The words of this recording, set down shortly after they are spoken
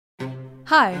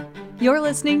Hi, you're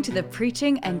listening to the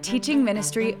preaching and teaching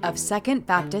ministry of Second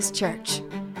Baptist Church.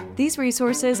 These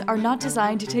resources are not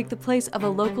designed to take the place of a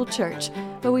local church,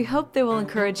 but we hope they will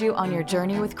encourage you on your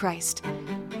journey with Christ.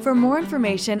 For more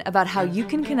information about how you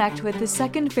can connect with the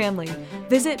Second family,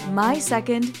 visit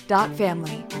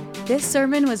mysecond.family. This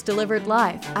sermon was delivered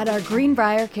live at our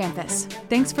Greenbrier campus.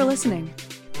 Thanks for listening.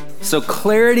 So,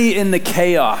 clarity in the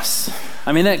chaos.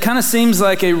 I mean, that kind of seems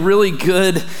like a really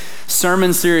good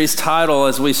sermon series title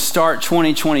as we start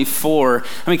 2024.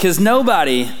 Because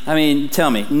nobody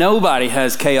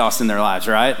has chaos in their lives,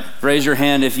 right? Raise your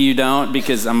hand if you don't,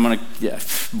 because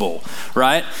bull,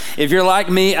 right? If you're like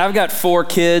me, I've got 4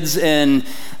 kids and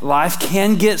life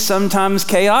can get sometimes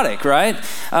chaotic, right?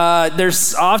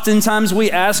 There's oftentimes we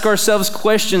ask ourselves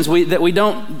questions that we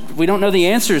don't know the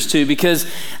answers to because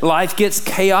life gets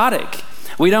chaotic.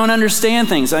 We don't understand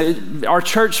things. Our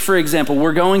church, for example,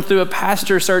 we're going through a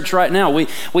pastor search right now.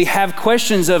 We have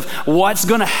questions of what's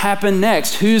going to happen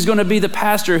next. Who's going to be the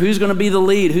pastor? Who's going to be the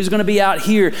lead? Who's going to be out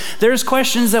here? There's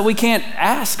questions that we can't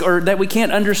ask or that we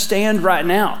can't understand right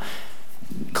now.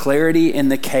 Clarity in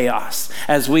the chaos.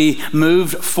 As we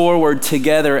move forward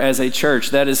together as a church,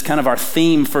 that is kind of our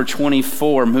theme for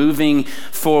 24, moving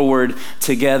forward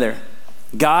together.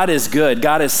 God is good.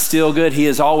 God is still good. He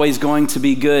is always going to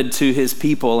be good to his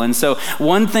people. And so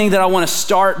one thing that I want to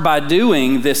start by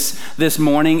doing this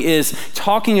morning is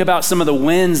talking about some of the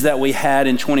wins that we had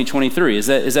in 2023. Is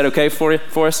that okay for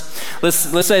us?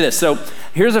 Let's say this. So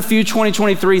here's a few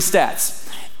 2023 stats.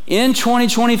 In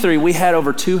 2023, we had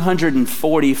over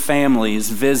 240 families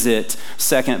visit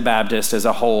Second Baptist as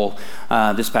a whole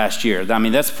this past year. I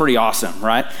mean, that's pretty awesome,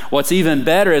 right? What's even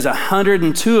better is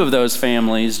 102 of those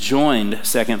families joined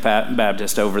Second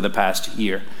Baptist over the past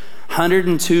year.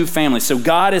 102 families. So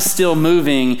God is still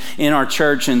moving in our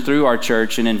church and through our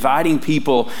church and inviting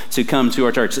people to come to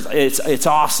our church. It's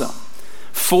awesome.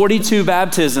 42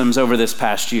 baptisms over this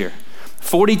past year.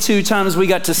 42 times we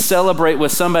got to celebrate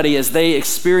with somebody as they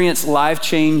experience life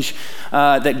change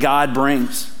that God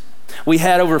brings. We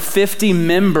had over 50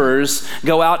 members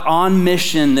go out on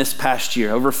mission this past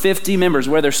year. Over 50 members,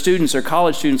 whether students or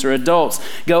college students or adults,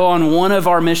 go on one of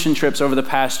our mission trips over the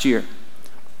past year.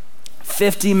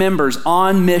 50 members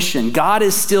on mission. God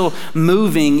is still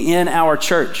moving in our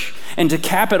church. And to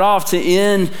cap it off, to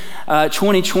end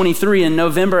 2023 in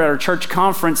November at our church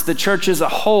conference, the church as a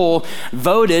whole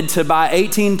voted to buy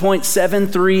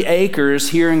 18.73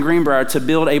 acres here in Greenbrier to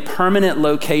build a permanent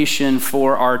location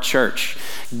for our church.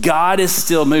 God is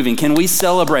still moving. Can we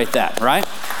celebrate that, right?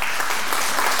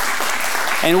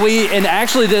 And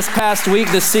actually this past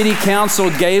week, the city council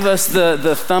gave us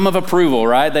the thumb of approval,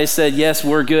 right? They said, yes,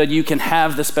 we're good. You can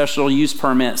have the special use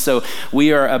permit. So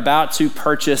we are about to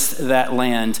purchase that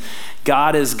land.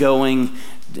 God is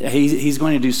he's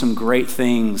going to do some great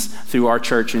things through our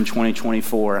church in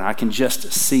 2024. And I can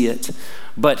just see it.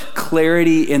 But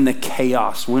clarity in the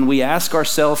chaos. When we ask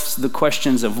ourselves the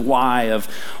questions of why, of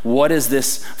what is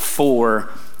this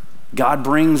for, God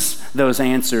brings those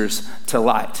answers to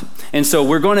light. And so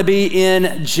we're going to be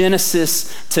in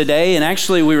Genesis today. And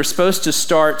actually, we were supposed to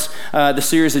start the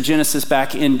series of Genesis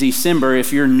back in December.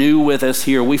 If you're new with us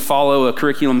here, we follow a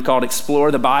curriculum called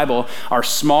Explore the Bible. Our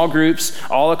small groups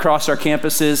all across our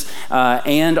campuses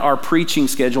and our preaching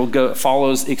schedule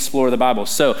follows Explore the Bible.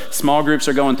 So small groups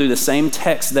are going through the same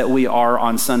text that we are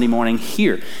on Sunday morning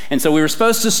here. And so we were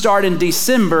supposed to start in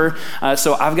December.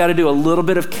 So I've got to do a little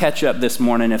bit of catch up this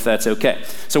morning, if that's okay.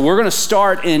 So we're going to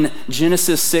start in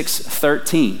Genesis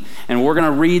 6:13, and we're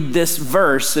going to read this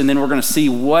verse, and then we're going to see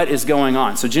what is going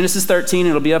on. So Genesis 13,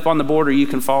 it'll be up on the board, or you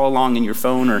can follow along in your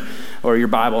phone or your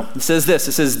Bible. It says this.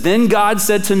 It says, "Then God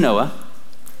said to Noah,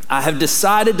 I have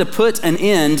decided to put an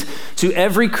end to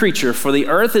every creature, for the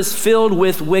earth is filled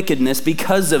with wickedness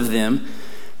because of them.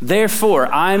 Therefore,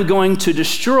 I'm going to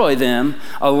destroy them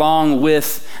along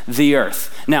with the earth."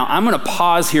 Now, I'm going to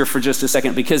pause here for just a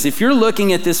second, because if you're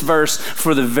looking at this verse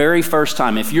for the very first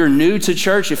time, if you're new to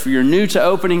church, if you're new to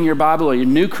opening your Bible, or you're a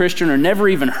new Christian or never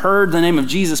even heard the name of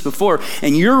Jesus before,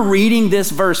 and you're reading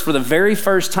this verse for the very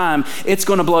first time, it's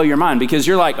going to blow your mind, because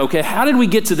you're like, okay, how did we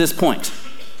get to this point,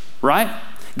 right?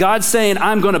 God's saying,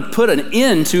 I'm going to put an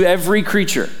end to every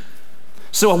creature.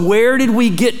 So where did we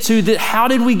get to how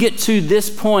did we get to this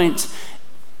point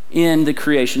in the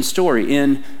creation story,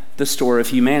 in the story of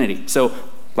humanity? So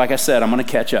like I said, I'm going to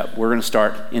catch up. We're going to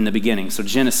start in the beginning. So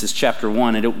Genesis chapter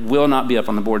 1, and it will not be up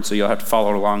on the board, so you'll have to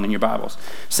follow along in your Bibles.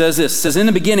 It says this, it says, "In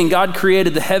the beginning, God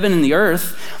created the heaven and the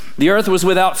earth. The earth was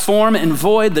without form and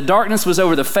void. The darkness was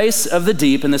over the face of the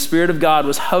deep, and the Spirit of God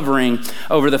was hovering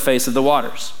over the face of the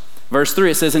waters. Verse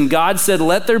 3, it says, and God said,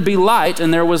 let there be light,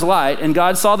 and there was light. And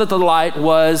God saw that the light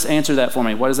was, answer that for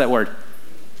me. What is that word?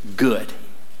 Good.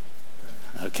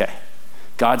 Okay.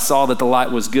 God saw that the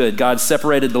light was good. God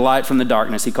separated the light from the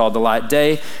darkness. He called the light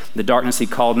day, the darkness he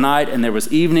called night, and there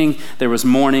was evening, there was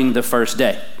morning the first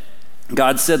day.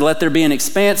 God said, let there be an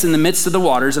expanse in the midst of the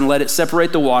waters, and let it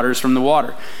separate the waters from the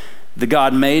water. Then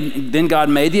God made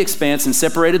the expanse and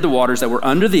separated the waters that were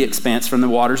under the expanse from the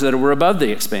waters that were above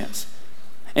the expanse.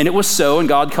 And it was so, and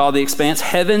God called the expanse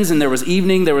heavens, and there was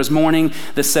evening, there was morning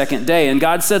the second day. And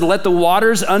God said, let the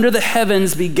waters under the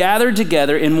heavens be gathered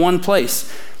together in one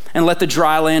place, and let the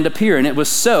dry land appear. And it was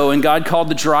so, and God called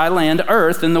the dry land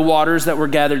earth, and the waters that were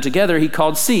gathered together he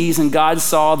called seas, and God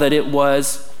saw that it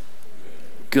was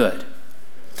good.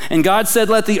 And God said,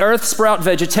 let the earth sprout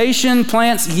vegetation,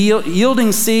 plants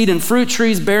yielding seed, and fruit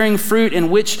trees bearing fruit, in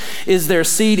which is their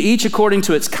seed, each according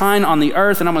to its kind on the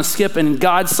earth. And I'm going to skip, and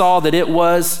God saw that it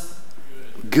was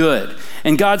good.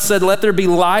 And God said, let there be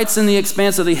lights in the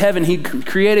expanse of the heaven. He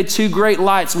created two great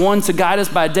lights, one to guide us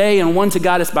by day and one to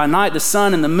guide us by night, the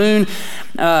sun and the moon.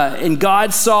 And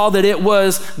God saw that it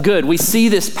was good. We see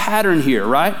this pattern here,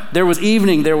 right? There was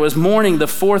evening, there was morning, the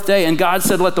fourth day. And God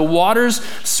said, let the waters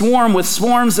swarm with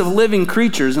swarms of living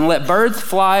creatures, and let birds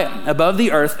fly above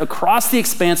the earth across the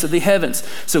expanse of the heavens.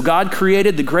 So God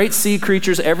created the great sea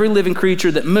creatures, every living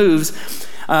creature that moves.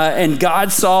 And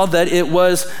God saw that it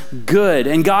was good.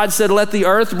 And God said, let the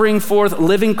earth bring forth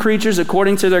living creatures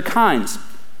according to their kinds,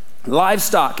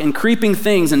 livestock and creeping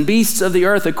things and beasts of the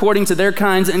earth according to their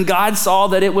kinds. And God saw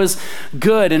that it was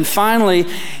good. And finally,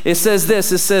 it says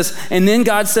this, it says, and then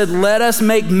God said, let us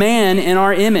make man in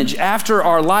our image, after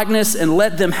our likeness, and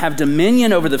let them have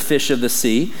dominion over the fish of the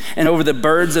sea, and over the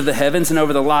birds of the heavens, and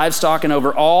over the livestock, and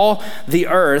over all the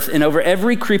earth, and over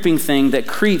every creeping thing that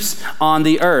creeps on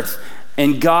the earth.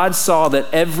 And God saw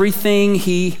that everything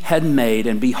he had made,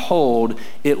 and behold,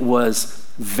 it was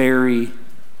very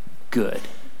good.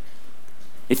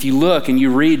 If you look and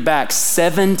you read back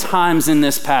 7 times in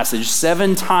this passage,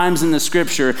 7 times in the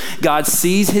scripture, God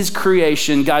sees his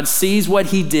creation, God sees what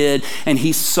he did, and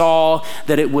he saw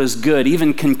that it was good,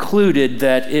 even concluded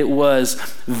that it was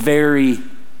very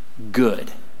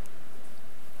good.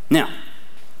 Now,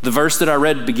 the verse that I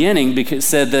read at the beginning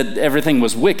said that everything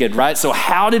was wicked, right? So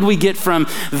how did we get from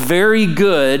very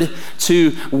good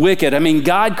to wicked? I mean,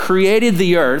 God created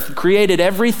the earth, created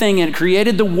everything, and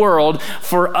created the world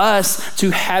for us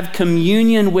to have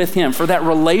communion with him, for that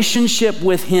relationship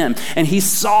with him. And he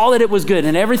saw that it was good,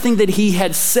 and everything that he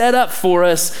had set up for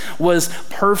us was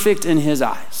perfect in his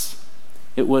eyes.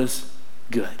 It was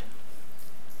good.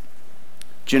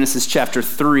 Genesis chapter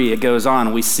 3, it goes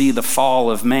on. We see the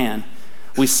fall of man.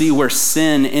 We see where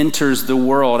sin enters the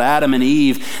world. Adam and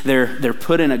Eve, they're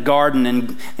put in a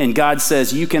garden, and God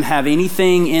says, you can have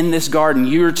anything in this garden.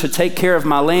 You're to take care of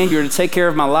my land. You're to take care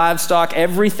of my livestock,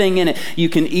 everything in it. You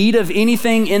can eat of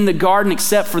anything in the garden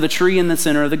except for the tree in the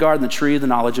center of the garden, the tree of the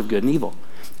knowledge of good and evil.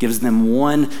 Gives them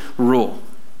one rule.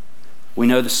 We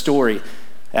know the story.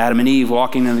 Adam and Eve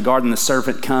walking in the garden, the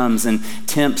serpent comes and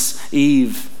tempts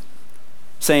Eve,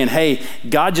 saying, hey,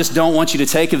 God just don't want you to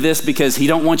take of this because he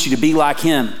don't want you to be like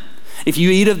him. If you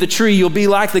eat of the tree, you'll be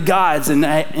like the gods.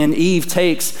 And Eve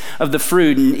takes of the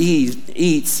fruit and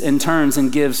eats and turns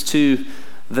and gives to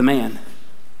the man.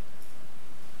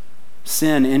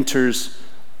 Sin enters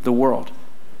the world.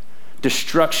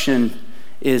 Destruction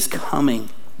is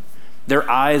coming. Their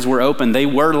eyes were open. They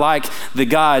were like the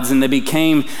gods, and they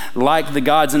became like the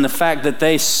gods in the fact that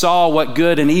they saw what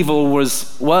good and evil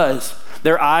was.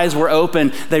 Their eyes were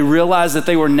open. They realized that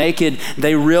they were naked.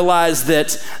 They realized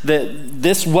that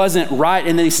this wasn't right,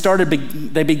 and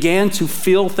they began to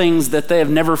feel things that they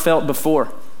have never felt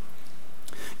before.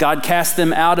 God cast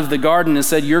them out of the garden and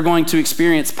said, you're going to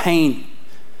experience pain.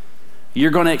 You're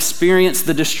going to experience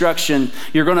the destruction.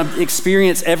 You're going to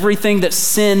experience everything that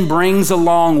sin brings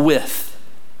along with.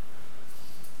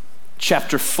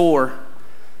 Chapter 4.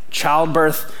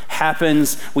 Childbirth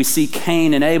happens. We see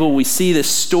Cain and Abel. We see this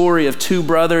story of 2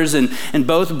 brothers and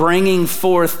both bringing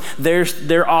forth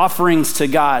their offerings to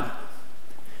God.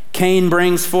 Cain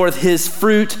brings forth his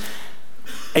fruit.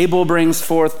 Abel brings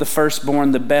forth the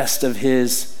firstborn, the best of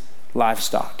his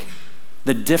livestock.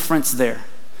 The difference there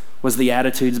was the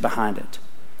attitudes behind it.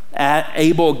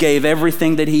 Abel gave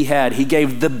everything that he had. He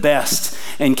gave the best,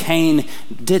 and Cain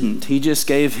didn't. He just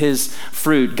gave his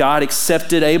fruit. God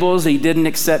accepted Abel's. He didn't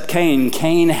accept Cain.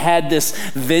 Cain had this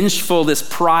vengeful, this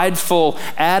prideful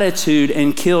attitude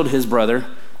and killed his brother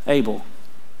Abel.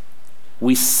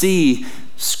 We see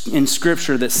in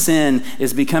Scripture that sin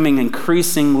is becoming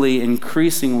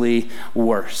increasingly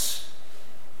worse.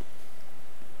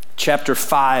 Chapter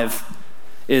 5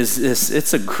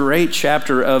 it's a great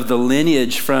chapter of the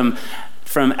lineage from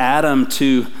Adam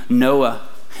to Noah.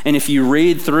 And if you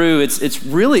read through, it's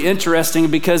really interesting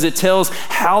because it tells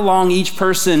how long each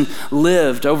person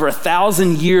lived, over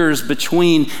 1,000 years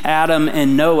between Adam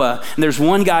and Noah. And there's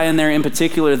one guy in there in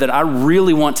particular that I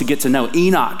really want to get to know,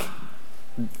 Enoch.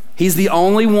 He's the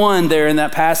only one there in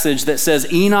that passage that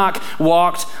says Enoch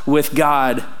walked with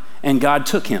God and God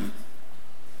took him.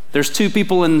 There's two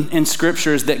people in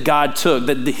scriptures that God took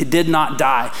that did not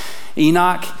die,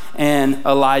 Enoch and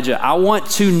Elijah. I want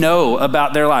to know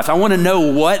about their life. I want to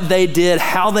know what they did,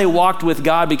 how they walked with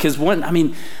God, because I want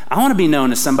to be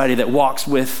known as somebody that walks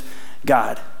with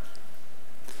God.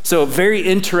 So a very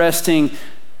interesting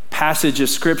passage of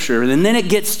scripture. And then it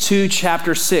gets to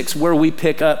chapter 6 where we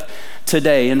pick up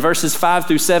today. In verses 5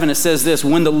 through 7, it says this: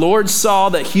 when the Lord saw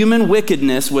that human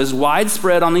wickedness was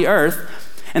widespread on the earth,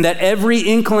 and that every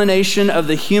inclination of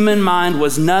the human mind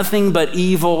was nothing but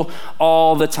evil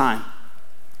all the time.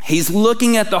 He's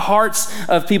looking at the hearts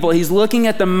of people. He's looking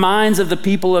at the minds of the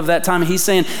people of that time. He's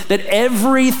saying that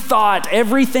every thought,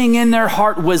 everything in their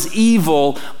heart was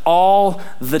evil all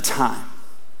the time.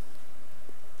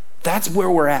 That's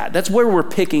where we're at. That's where we're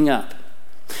picking up.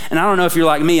 And I don't know if you're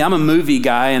like me. I'm a movie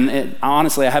guy, and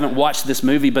honestly, I haven't watched this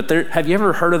movie, but have you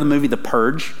ever heard of the movie The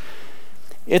Purge?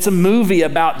 It's a movie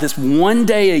about this one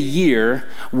day a year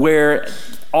where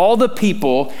all the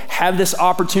people have this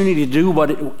opportunity to do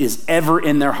what is ever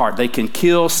in their heart. They can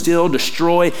kill, steal,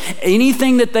 destroy,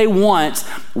 anything that they want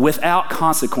without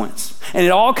consequence. And it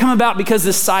all come about because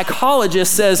this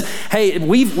psychologist says, hey,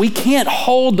 we can't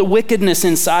hold the wickedness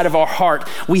inside of our heart.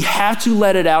 We have to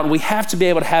let it out, and we have to be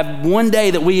able to have one day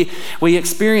that we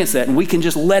experience that, and we can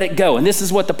just let it go. And this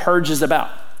is what The Purge is about.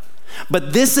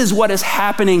 But this is what is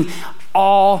happening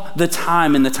all the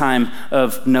time in the time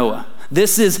of Noah.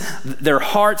 This is their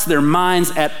hearts, their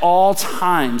minds at all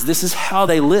times. This is how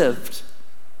they lived.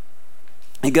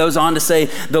 It goes on to say,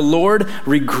 the Lord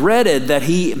regretted that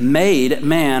he made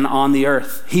man on the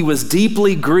earth. He was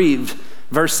deeply grieved.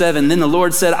 Verse 7, then the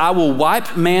Lord said, I will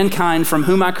wipe mankind from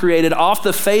whom I created off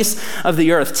the face of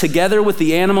the earth, together with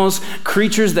the animals,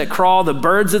 creatures that crawl, the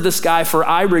birds of the sky, for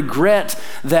I regret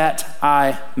that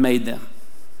I made them.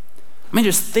 I mean,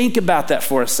 just think about that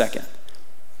for a second.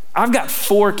 I've got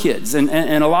 4 kids, and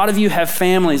a lot of you have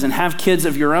families and have kids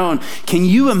of your own. Can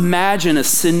you imagine a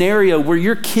scenario where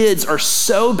your kids are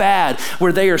so bad,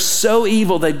 where they are so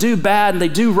evil, they do bad and they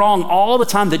do wrong all the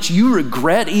time, that you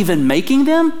regret even making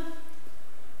them?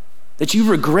 That you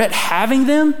regret having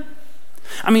them?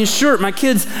 I mean, sure, my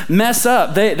kids mess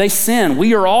up. They sin.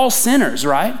 We are all sinners,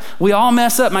 right? We all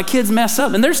mess up. My kids mess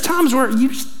up. And there's times where you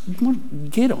just want to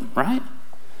get them, right?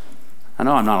 I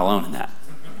know I'm not alone in that.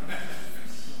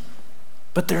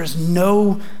 But there's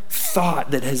no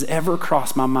thought that has ever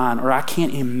crossed my mind, or I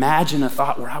can't imagine a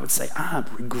thought where I would say, I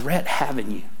regret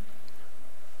having you.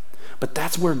 But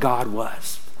that's where God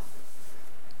was.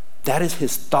 That is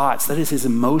his thoughts. That is his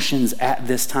emotions at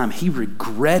this time. He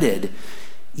regretted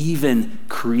even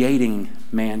creating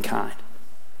mankind.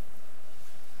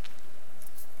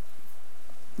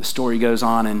 The story goes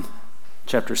on in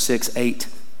chapter 6, 8.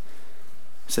 It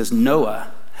says,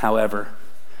 Noah, however,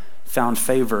 found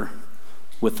favor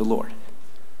with the Lord.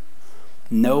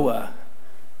 Noah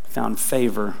found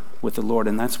favor with the Lord.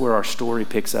 And that's where our story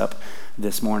picks up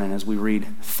this morning as we read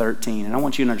 13. And I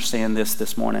want you to understand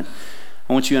this morning.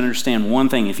 I want you to understand one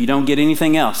thing. If you don't get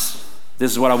anything else, this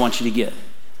is what I want you to get.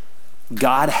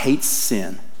 God hates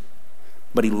sin,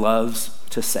 but he loves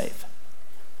to save.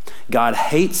 God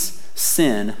hates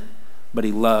sin, but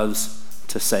he loves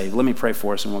to save. Let me pray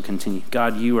for us and we'll continue.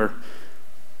 God, you are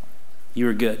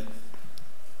good.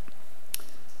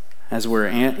 As we're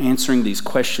answering these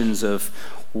questions of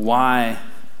why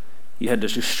you had to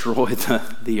destroy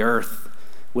the earth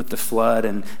with the flood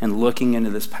and looking into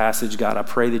this passage, God, I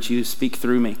pray that you speak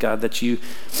through me, God, that you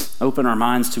open our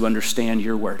minds to understand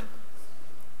your word.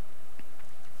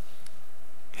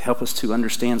 Help us to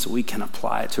understand so we can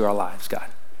apply it to our lives, God.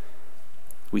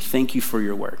 We thank you for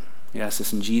your word. We ask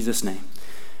this in Jesus' name.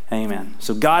 Amen.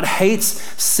 So God hates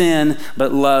sin,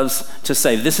 but loves to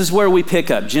save. This is where we pick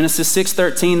up. Genesis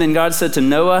 6:13, then God said to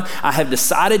Noah, I have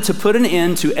decided to put an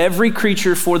end to every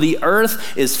creature, for the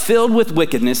earth is filled with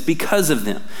wickedness because of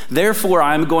them. Therefore,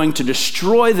 I am going to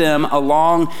destroy them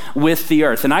along with the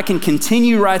earth. And I can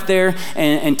continue right there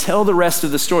and tell the rest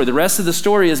of the story. The rest of the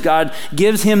story is God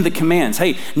gives him the commands.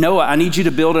 Hey, Noah, I need you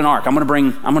to build an ark. I'm going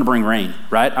to bring rain,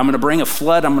 right? I'm going to bring a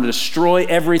flood. I'm going to destroy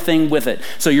everything with it.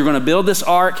 So you're going to build this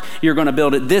ark. You're going to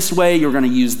build it this way. You're going to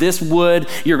use this wood.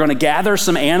 You're going to gather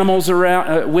some animals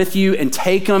around with you and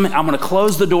take them. I'm going to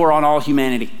close the door on all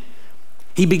humanity.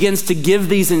 He begins to give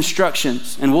these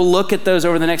instructions, and we'll look at those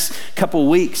over the next couple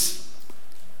weeks.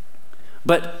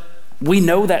 But we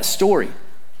know that story.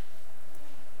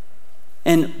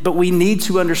 But we need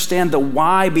to understand the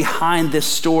why behind this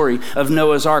story of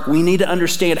Noah's Ark. We need to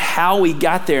understand how we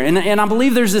got there. And I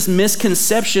believe there's this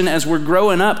misconception as we're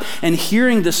growing up and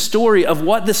hearing the story of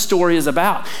what this story is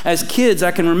about. As kids,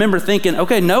 I can remember thinking,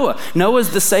 okay,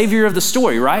 Noah's the savior of the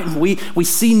story, right? And we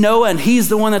see Noah and he's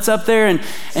the one that's up there, and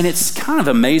it's kind of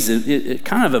amazing. It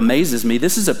kind of amazes me.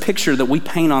 This is a picture that we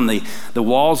paint on the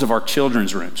walls of our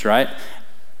children's rooms, right?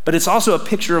 But it's also a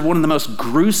picture of one of the most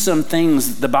gruesome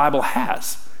things the Bible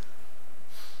has.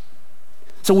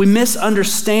 So we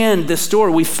misunderstand this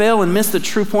story. We fail and miss the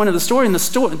true point of the story. And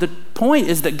the point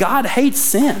is that God hates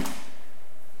sin.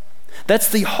 That's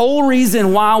the whole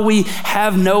reason why we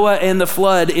have Noah and the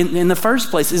flood in the first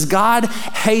place, is God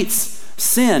hates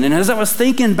sin. And as I was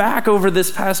thinking back over this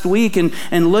past week and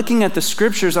looking at the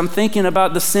scriptures, I'm thinking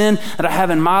about the sin that I have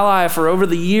in my life or over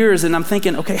the years, and I'm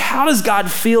thinking, okay, how does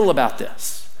God feel about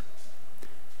this?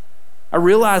 I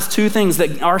realized two things: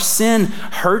 that our sin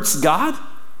hurts God.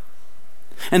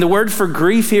 And the word for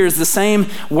grief here is the same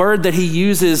word that he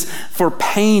uses for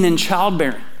pain and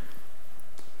childbearing.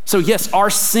 So yes, our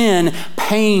sin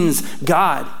pains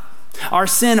God. Our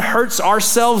sin hurts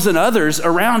ourselves and others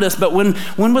around us, but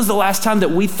when was the last time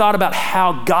that we thought about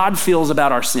how God feels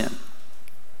about our sin?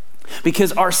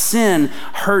 Because our sin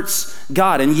hurts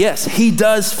God. And yes, he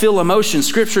does feel emotion.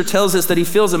 Scripture tells us that he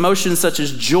feels emotions such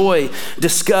as joy,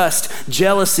 disgust,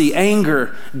 jealousy,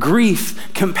 anger,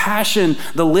 grief, compassion.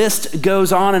 The list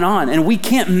goes on. And we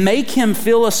can't make him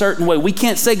feel a certain way. We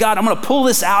can't say, God, I'm going to pull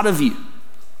this out of you.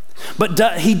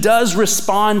 But he does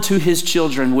respond to his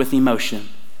children with emotion.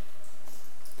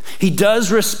 He does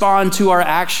respond to our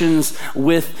actions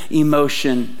with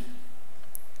emotion.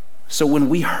 So when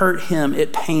we hurt him,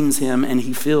 it pains him, and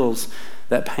he feels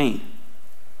that pain.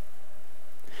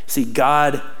 See,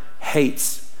 God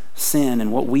hates sin,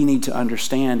 and what we need to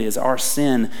understand is our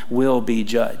sin will be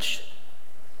judged.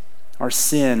 Our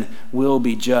sin will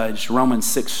be judged. Romans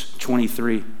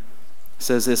 6:23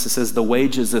 says this. It says, the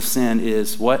wages of sin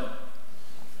is what?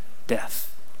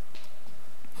 Death.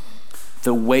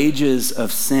 The wages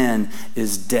of sin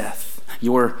is death.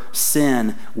 Your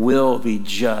sin will be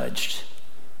judged.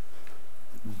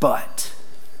 But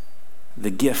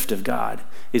the gift of God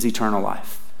is eternal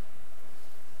life.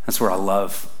 That's where I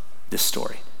love this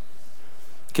story.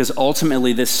 Because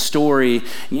ultimately in this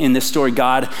story,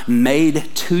 God made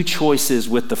two choices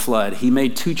with the flood. He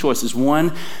made two choices.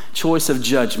 One choice of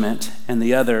judgment and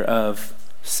the other of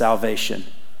salvation.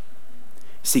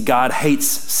 See, God hates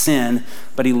sin,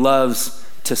 but he loves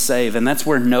to save. And that's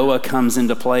where Noah comes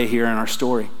into play here in our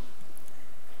story.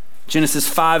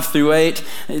 Genesis 5-8,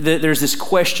 there's this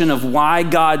question of why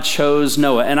God chose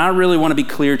Noah. And I really want to be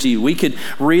clear to you. We could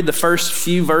read the first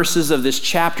few verses of this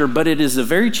chapter, but it is a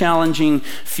very challenging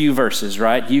few verses,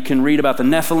 right? You can read about the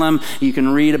Nephilim, you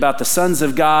can read about the sons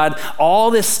of God, all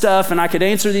this stuff, and I could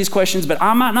answer these questions, but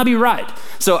I might not be right.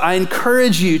 So I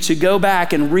encourage you to go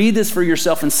back and read this for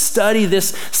yourself and study this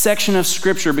section of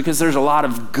scripture, because there's a lot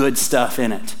of good stuff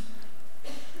in it.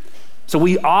 So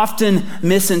we often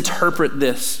misinterpret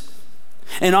this.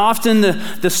 And often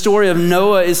the story of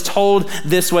Noah is told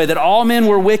this way, that all men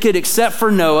were wicked except for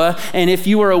Noah, and if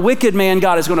you were a wicked man,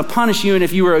 God is going to punish you, and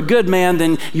if you were a good man,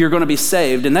 then you're going to be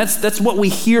saved. And that's what we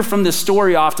hear from this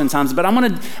story oftentimes, but I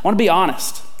want to be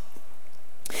honest.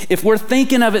 If we're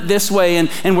thinking of it this way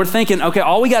and we're thinking, okay,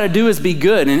 all we got to do is be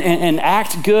good and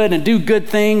act good and do good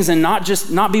things and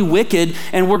not be wicked,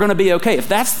 and we're going to be okay. If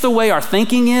that's the way our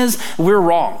thinking is, we're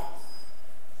wrong.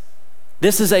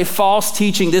 This is a false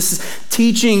teaching. This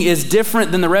teaching is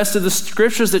different than the rest of the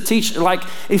scriptures that teach, like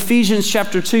Ephesians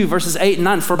chapter 2, verses 8 and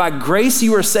 9. For by grace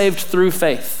you are saved through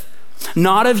faith,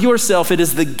 not of yourself. It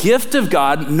is the gift of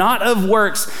God, not of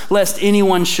works, lest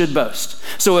anyone should boast.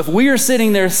 So if we are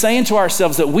sitting there saying to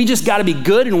ourselves that we just got to be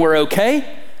good and we're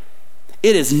okay,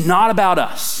 it is not about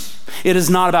us. It is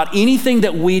not about anything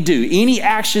that we do, any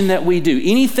action that we do,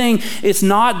 anything. It's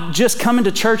not just coming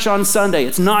to church on Sunday.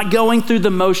 It's not going through the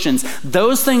motions.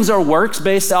 Those things are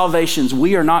works-based salvations.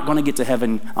 We are not going to get to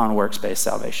heaven on works-based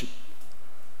salvation.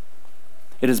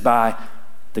 It is by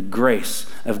the grace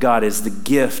of God, is the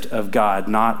gift of God,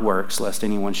 not works, lest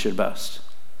anyone should boast.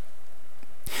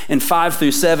 And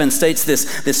 5-7 states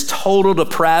this total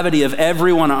depravity of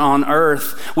everyone on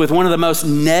earth, with one of the most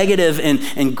negative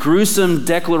and gruesome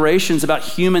declarations about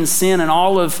human sin in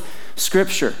all of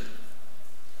Scripture.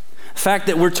 The fact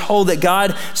that we're told that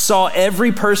God saw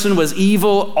every person was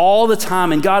evil all the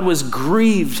time and God was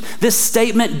grieved. This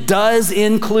statement does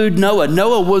include Noah.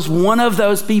 Noah was one of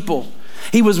those people.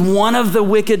 He was one of the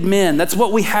wicked men. That's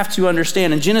what we have to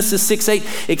understand. And Genesis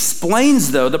 6:8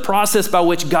 explains, though, the process by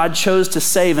which God chose to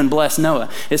save and bless Noah.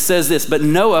 It says this, but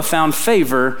Noah found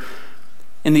favor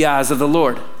in the eyes of the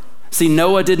Lord. See,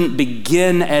 Noah didn't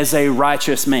begin as a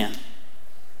righteous man,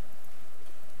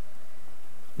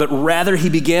 but rather he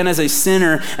began as a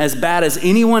sinner as bad as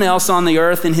anyone else on the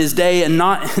earth in his day. And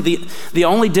not the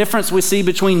only difference we see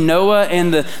between Noah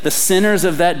and the sinners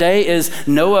of that day is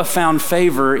Noah found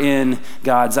favor in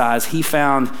God's eyes. He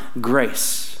found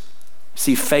grace.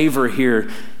 See, favor here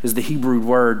is the Hebrew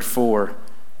word for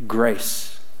grace.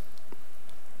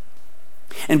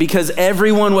 And because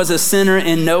everyone was a sinner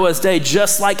in Noah's day,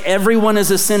 just like everyone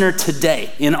is a sinner today,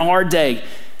 in our day,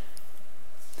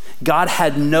 God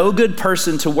had no good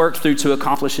person to work through to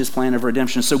accomplish his plan of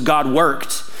redemption. So God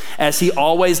worked, as he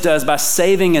always does, by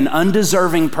saving an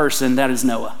undeserving person, that is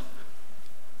Noah.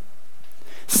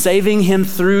 Saving him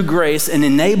through grace and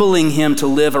enabling him to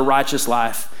live a righteous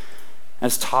life,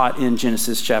 as taught in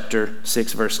Genesis chapter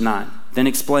 6, verse 9. Then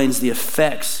explains the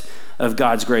effects of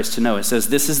God's grace to Noah. It says,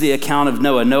 this is the account of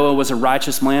Noah. Noah was a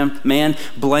righteous man,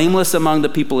 blameless among the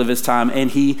people of his time,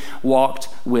 and he walked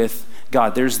with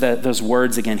God. There's those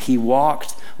words again. He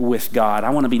walked with God. I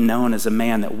want to be known as a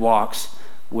man that walks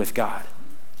with God.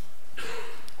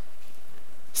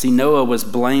 See, Noah was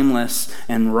blameless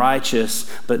and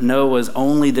righteous, but Noah was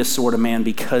only this sort of man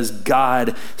because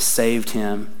God saved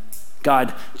him.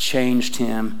 God changed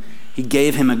him. He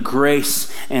gave him a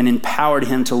grace and empowered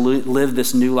him to live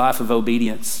this new life of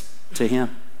obedience to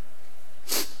him.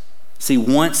 See,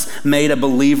 once made a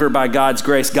believer by God's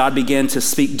grace, God began to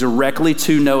speak directly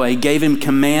to Noah. He gave him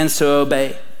commands to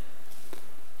obey.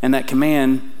 And that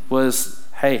command was,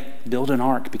 hey, build an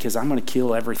ark because I'm going to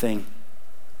kill everything.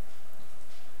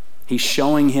 He's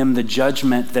showing him the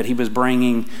judgment that he was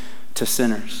bringing to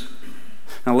sinners.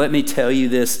 Now, let me tell you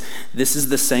this is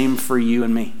the same for you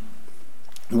and me.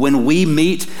 When we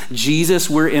meet Jesus,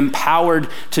 we're empowered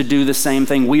to do the same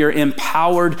thing. We are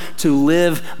empowered to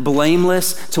live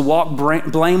blameless, to walk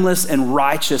blameless and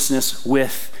righteousness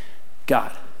with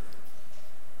God.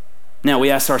 Now,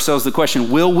 we ask ourselves the question,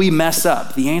 will we mess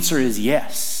up? The answer is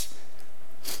yes.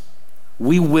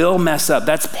 We will mess up.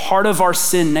 That's part of our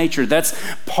sin nature. That's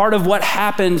part of what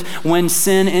happened when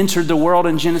sin entered the world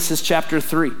in Genesis chapter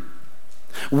 3.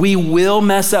 We will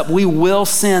mess up, we will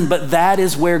sin, but that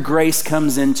is where grace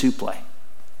comes into play.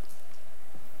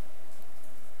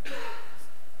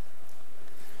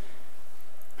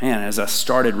 Man, as I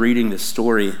started reading this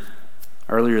story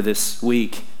earlier this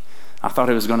week, I thought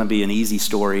it was going to be an easy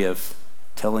story of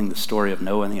telling the story of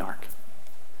Noah and the ark.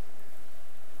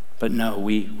 But no,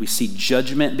 we see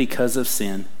judgment because of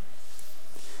sin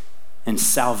and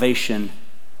salvation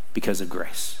because of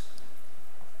grace.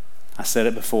 I said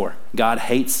it before. God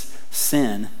hates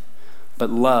sin, but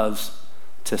loves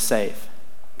to save.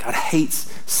 God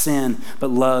hates sin, but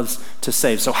loves to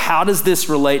save. So how does this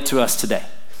relate to us today?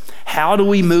 How do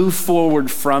we move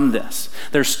forward from this?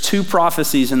 There's two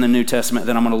prophecies in the New Testament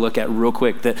that I'm going to look at real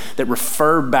quick that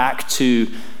refer back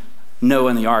to Noah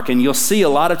and the ark. And you'll see a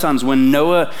lot of times when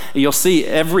you'll see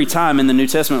every time in the New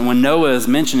Testament when Noah is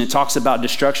mentioned, it talks about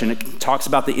destruction. It talks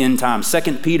about the end times.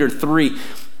 2 Peter 3,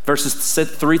 verses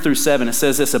 3 through 7, it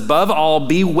says this, above all,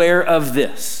 beware of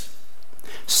this.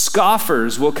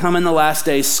 Scoffers will come in the last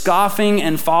days, scoffing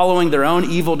and following their own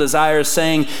evil desires,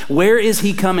 saying, where is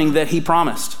he coming that he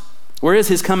promised? Where is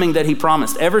his coming that he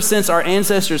promised? Ever since our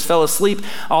ancestors fell asleep,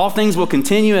 all things will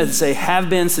continue as they have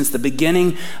been since the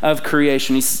beginning of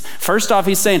creation. First off,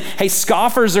 he's saying, hey,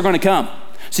 scoffers are going to come.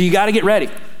 So you got to get ready.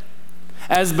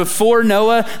 As before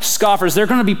Noah, scoffers, there are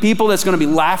going to be people that's going to be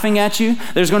laughing at you.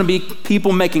 There's going to be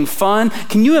people making fun.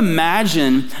 Can you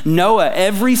imagine Noah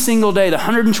every single day, the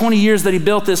 120 years that he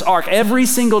built this ark, every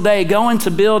single day going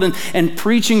to build and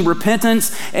preaching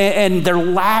repentance, and they're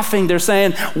laughing. They're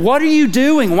saying, what are you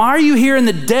doing? Why are you here in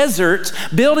the desert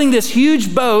building this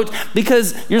huge boat?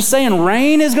 Because you're saying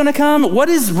rain is going to come? What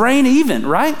is rain even,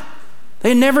 right? They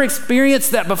had never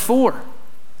experienced that before.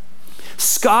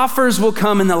 Scoffers will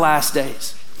come in the last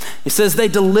days. It says they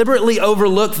deliberately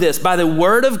overlooked this. By the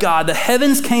word of God, the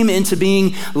heavens came into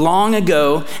being long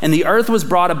ago, and the earth was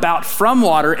brought about from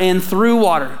water and through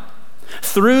water.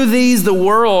 Through these, the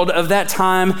world of that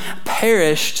time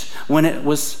perished when it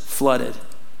was flooded.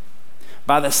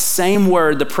 By the same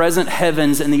word, the present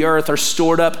heavens and the earth are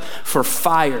stored up for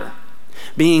fire,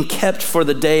 being kept for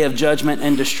the day of judgment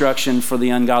and destruction for the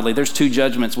ungodly. There's two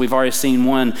judgments. We've already seen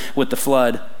one with the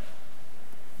flood.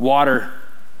 Water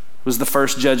was the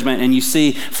first judgment. And you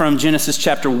see from Genesis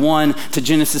chapter 1 to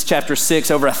Genesis chapter 6,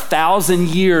 over 1,000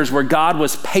 years where God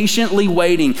was patiently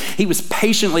waiting. He was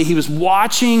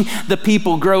watching the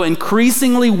people grow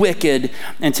increasingly wicked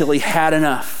until he had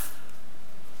enough.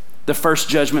 The first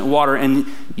judgment water. And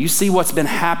you see what's been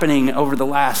happening over the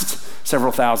last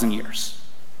several thousand years.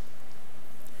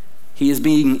 He is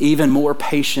being even more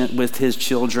patient with his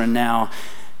children now.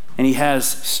 And he has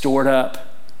stored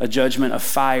up a judgment of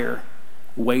fire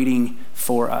waiting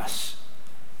for us,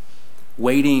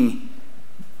 waiting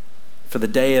for the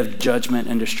day of judgment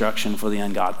and destruction for the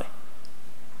ungodly.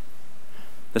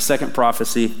 The second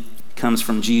prophecy comes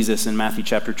from Jesus in Matthew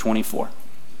chapter 24.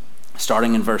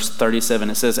 Starting in verse 37,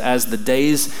 it says, "As the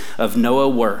days of Noah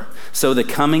were, so the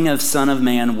coming of Son of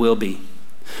Man will be.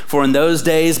 For in those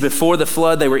days before the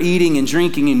flood, they were eating and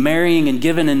drinking and marrying and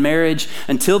given in marriage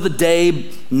until the day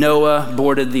Noah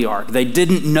boarded the ark. They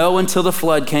didn't know until the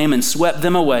flood came and swept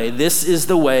them away. This is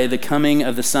the way the coming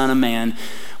of the Son of Man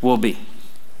will be."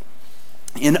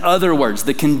 In other words,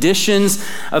 the conditions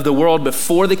of the world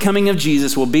before the coming of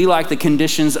Jesus will be like the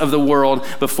conditions of the world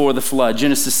before the flood.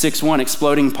 Genesis 6:1,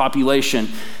 exploding population.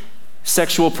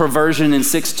 Sexual perversion in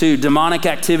 6:2, demonic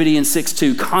activity in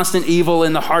 6:2, constant evil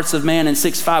in the hearts of man in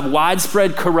 6:5,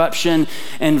 widespread corruption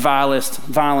and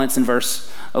violence in verse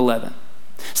 11.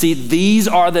 See, these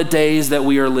are the days that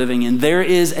we are living in. There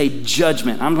is a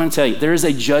judgment. I'm going to tell you, there is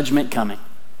a judgment coming.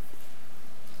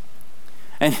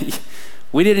 And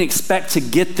we didn't expect to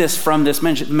get this from this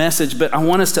message, but I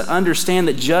want us to understand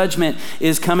that judgment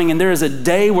is coming, and there is a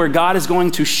day where God is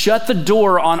going to shut the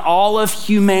door on all of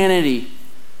humanity.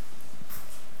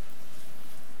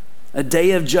 A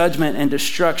day of judgment and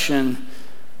destruction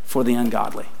for the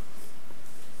ungodly.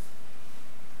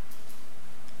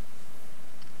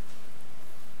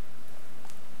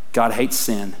 God hates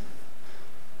sin,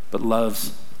 but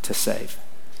loves to save.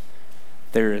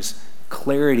 There is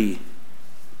clarity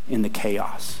in the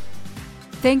chaos.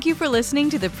 Thank you for listening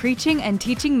to the preaching and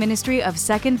teaching ministry of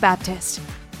Second Baptist.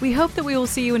 We hope that we will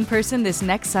see you in person this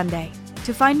next Sunday.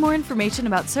 To find more information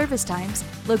about service times,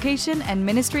 location, and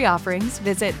ministry offerings,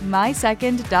 visit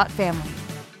mysecond.family.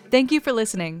 Thank you for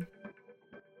listening.